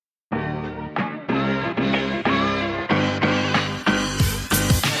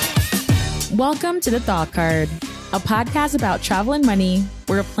Welcome to The Thought Card, a podcast about travel and money,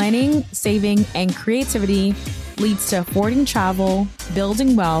 where planning, saving, and creativity leads to affording travel,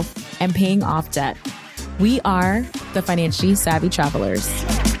 building wealth, and paying off debt. We are the Financially Savvy Travelers.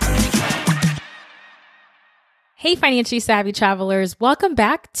 Hey, Financially Savvy Travelers. Welcome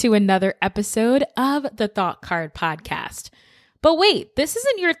back to another episode of the Thought Card podcast. But wait, this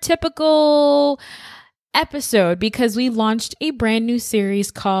isn't your typical episode because we launched a brand new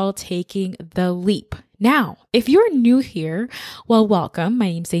series called Taking the Leap. Now, if you're new here, well, welcome. My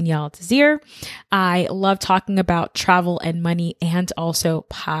name's Danielle Desir. I love talking about travel and money and also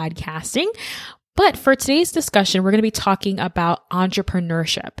podcasting. But for today's discussion, we're going to be talking about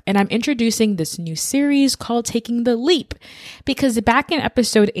entrepreneurship. And I'm introducing this new series called Taking the Leap because back in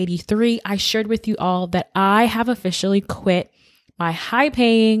episode 83, I shared with you all that I have officially quit my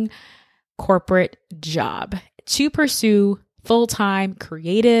high-paying corporate job to pursue full-time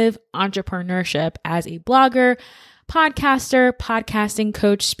creative entrepreneurship as a blogger, podcaster, podcasting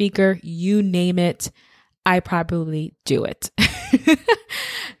coach, speaker, you name it. I probably do it.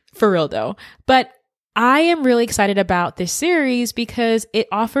 For real though. But I am really excited about this series because it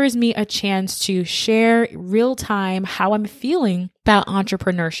offers me a chance to share real time how I'm feeling about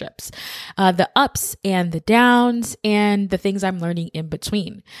entrepreneurships, the ups and the downs and the things I'm learning in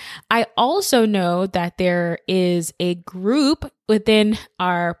between. I also know that there is a group within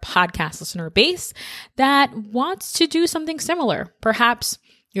our podcast listener base that wants to do something similar. Perhaps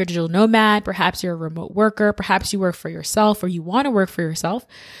you're a digital nomad, perhaps you're a remote worker, perhaps you work for yourself or you want to work for yourself.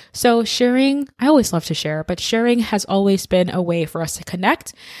 So sharing, I always love to share, but sharing has always been a way for us to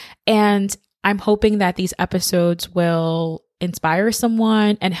connect. And I'm hoping that these episodes will inspire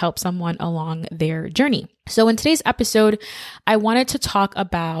someone and help someone along their journey. So in today's episode, I wanted to talk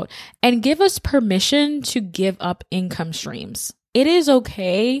about and give us permission to give up income streams. It is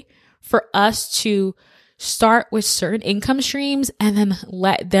okay for us to start with certain income streams and then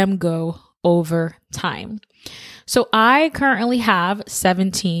let them go over time. So I currently have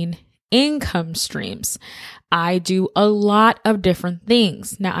 17 income streams. I do a lot of different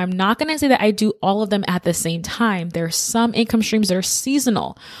things. Now, I'm not going to say that I do all of them at the same time. There are some income streams that are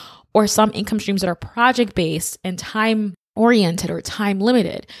seasonal or some income streams that are project-based and time-oriented or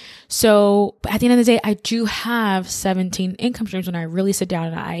time-limited. So at the end of the day, I do have 17 income streams when I really sit down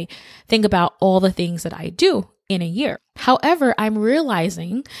and I think about all the things that I do in a year. However, I'm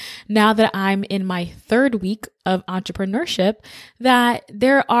realizing now that I'm in my third week of entrepreneurship that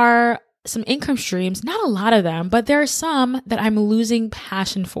there are some income streams, not a lot of them, but there are some that I'm losing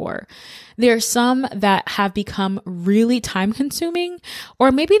passion for. There are some that have become really time consuming,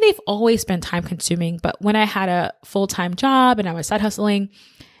 or maybe they've always been time consuming, but when I had a full-time job and I was side hustling,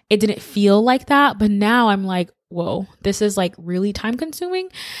 it didn't feel like that. But now I'm like, whoa, this is like really time consuming.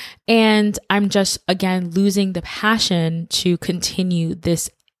 And I'm just, again, losing the passion to continue this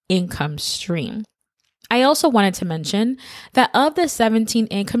income stream. I also wanted to mention that of the 17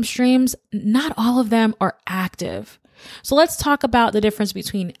 income streams, not all of them are active. So let's talk about the difference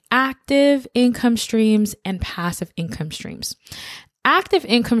between active income streams and passive income streams. Active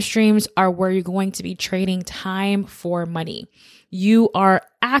income streams are where you're going to be trading time for money. You are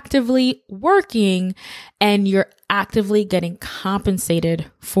actively working and you're actively getting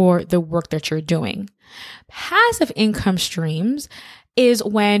compensated for the work that you're doing. Passive income streams is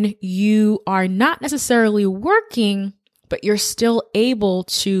when you are not necessarily working, but you're still able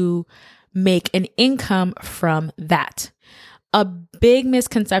to make an income from that. A big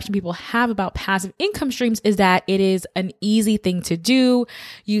misconception people have about passive income streams is that it is an easy thing to do.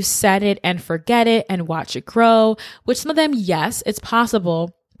 You set it and forget it and watch it grow, which some of them, yes, it's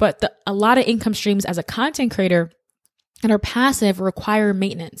possible, but a lot of income streams as a content creator and are passive require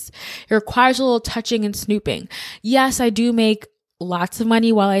maintenance. It requires a little touching and snooping. Yes, I do make lots of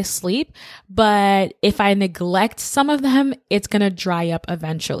money while I sleep, but if I neglect some of them, it's going to dry up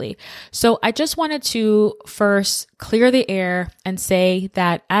eventually. So I just wanted to first clear the air and say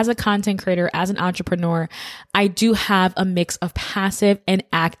that as a content creator, as an entrepreneur, I do have a mix of passive and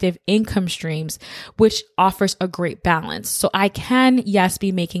active income streams, which offers a great balance. So I can, yes,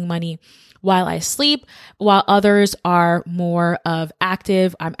 be making money while I sleep, while others are more of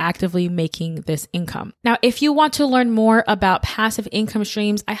active. I'm actively making this income. Now, if you want to learn more about passive income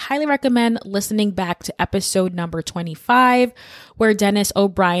streams, I highly recommend listening back to episode number 25, where Dennis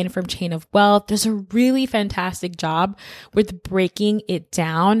O'Brien from Chain of Wealth does a really fantastic job with breaking it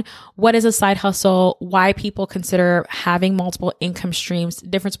down. What is a side hustle? Why people consider having multiple income streams, the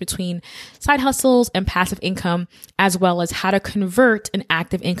difference between side hustles and passive income, as well as how to convert an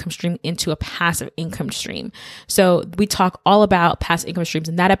active income stream into a passive income stream. So we talk all about passive income streams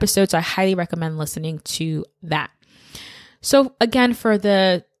in that episode. So I highly recommend listening to that. So again, for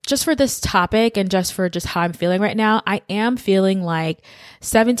this topic and just how I'm feeling right now, I am feeling like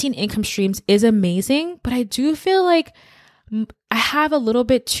 17 income streams is amazing, but I do feel like I have a little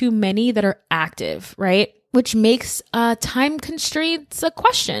bit too many that are active, right? Which makes time constraints a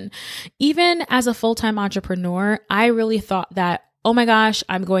question. Even as a full-time entrepreneur, I really thought that, oh my gosh,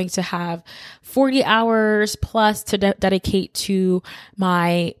 I'm going to have 40 hours plus to dedicate to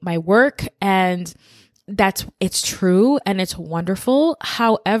my work, and it's true and it's wonderful.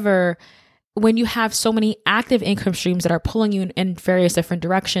 However, when you have so many active income streams that are pulling you in various different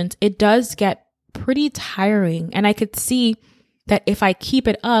directions, it does get pretty tiring. And I could see that if I keep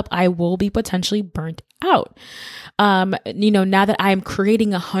it up, I will be potentially burnt out. Now that I am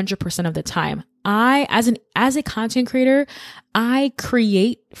creating 100% of the time, as a content creator, I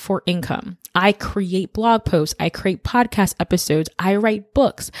create for income. I create blog posts. I create podcast episodes. I write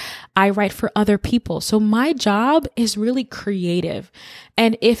books. I write for other people. So my job is really creative.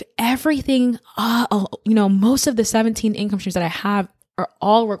 And if everything, most of the 17 income streams that I have are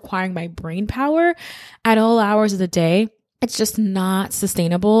all requiring my brain power at all hours of the day, it's just not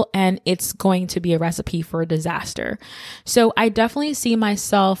sustainable, and it's going to be a recipe for a disaster. So I definitely see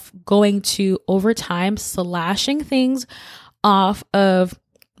myself going to, over time, slashing things off of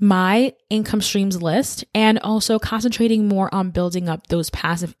my income streams list and also concentrating more on building up those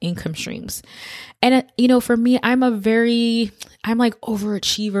passive income streams. And, for me, I'm like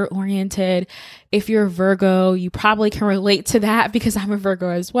overachiever oriented. If you're a Virgo, you probably can relate to that because I'm a Virgo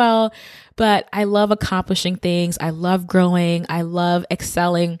as well. But I love accomplishing things. I love growing. I love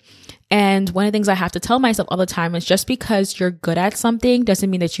excelling. And one of the things I have to tell myself all the time is just because you're good at something doesn't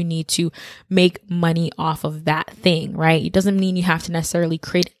mean that you need to make money off of that thing, right? It doesn't mean you have to necessarily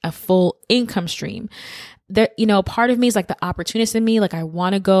create a full income stream. Part of me is like the opportunist in me. Like I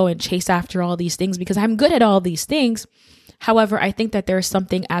want to go and chase after all these things because I'm good at all these things. However, I think that there's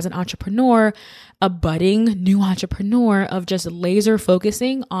something as an entrepreneur, a budding new entrepreneur, of just laser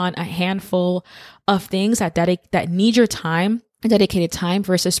focusing on a handful of things that need your time, dedicated time,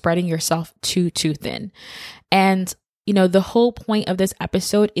 versus spreading yourself too thin. And the whole point of this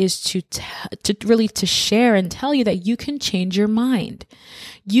episode is to really share and tell you that you can change your mind.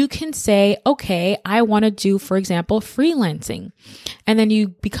 You can say, okay, I want to do, for example, freelancing. And then you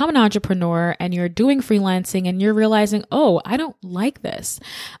become an entrepreneur and you're doing freelancing and you're realizing, oh, I don't like this.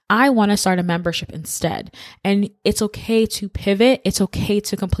 I want to start a membership instead. And it's okay to pivot. It's okay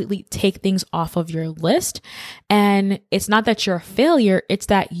to completely take things off of your list. And it's not that you're a failure. It's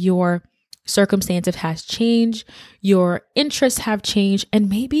that your circumstances has changed, your interests have changed, and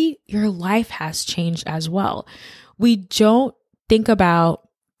maybe your life has changed as well. We don't think about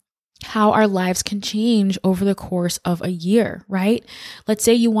how our lives can change over the course of a year, right? Let's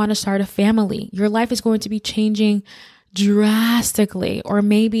say you want to start a family. Your life is going to be changing drastically, or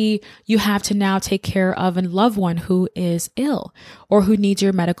maybe you have to now take care of a loved one who is ill or who needs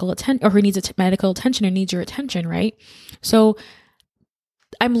your medical attention, or who needs medical attention or needs your attention, right? So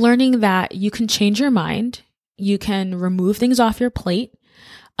I'm learning that you can change your mind. You can remove things off your plate.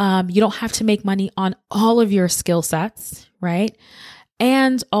 You don't have to make money on all of your skill sets, right?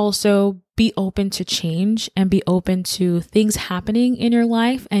 And also be open to change and be open to things happening in your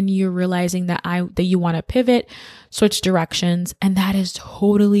life. And you're realizing that you want to pivot, switch directions. And that is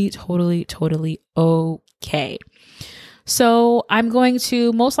totally okay. So I'm going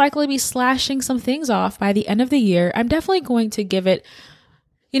to most likely be slashing some things off by the end of the year. I'm definitely going to give it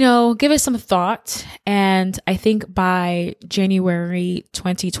some thought. And I think by January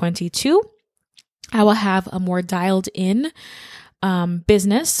 2022, I will have a more dialed in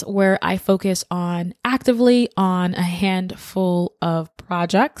business where I focus actively on a handful of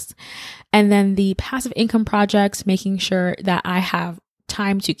projects, and then the passive income projects, making sure that I have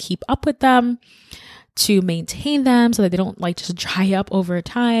time to keep up with them, to maintain them so that they don't just dry up over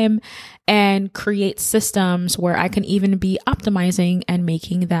time, and create systems where I can even be optimizing and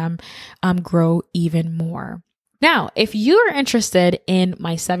making them grow even more. Now, if you are interested in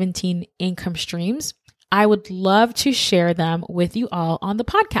my 17 income streams, I would love to share them with you all on the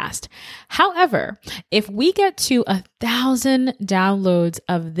podcast. However, if we get to 1,000 downloads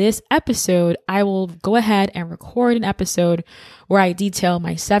of this episode, I will go ahead and record an episode where I detail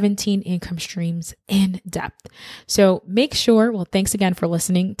my 17 income streams in depth. So make sure, well, thanks again for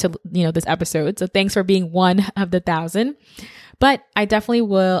listening to, this episode. So thanks for being one of the 1,000. But I definitely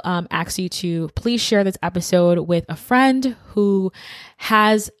will ask you to please share this episode with a friend who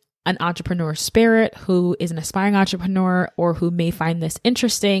has an entrepreneur spirit, who is an aspiring entrepreneur, or who may find this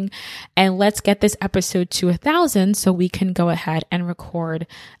interesting. And let's get this episode to 1,000 so we can go ahead and record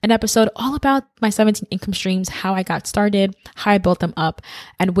an episode all about my 17 income streams, how I got started, how I built them up,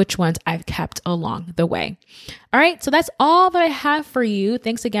 and which ones I've kept along the way. All right, so that's all that I have for you.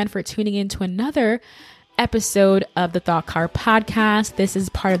 Thanks again for tuning in to another episode of the Thought Card Podcast. This is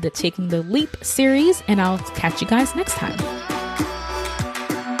part of the Taking the Leap series, and I'll catch you guys next time.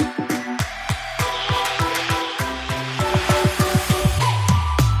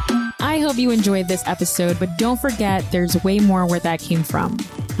 I hope you enjoyed this episode, but don't forget there's way more where that came from.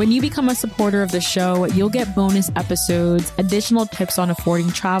 When you become a supporter of the show, you'll get bonus episodes, additional tips on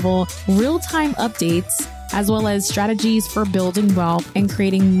affording travel, real-time updates, as well as strategies for building wealth and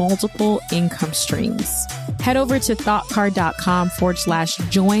creating multiple income streams. Head over to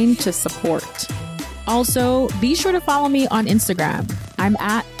thoughtcard.com/join to support. Also, be sure to follow me on Instagram. I'm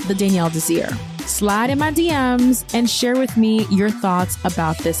at the Danielle Desir. Slide in my DMs and share with me your thoughts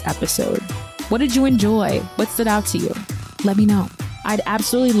about this episode. What did you enjoy? What stood out to you? Let me know. I'd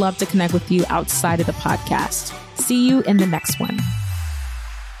absolutely love to connect with you outside of the podcast. See you in the next one.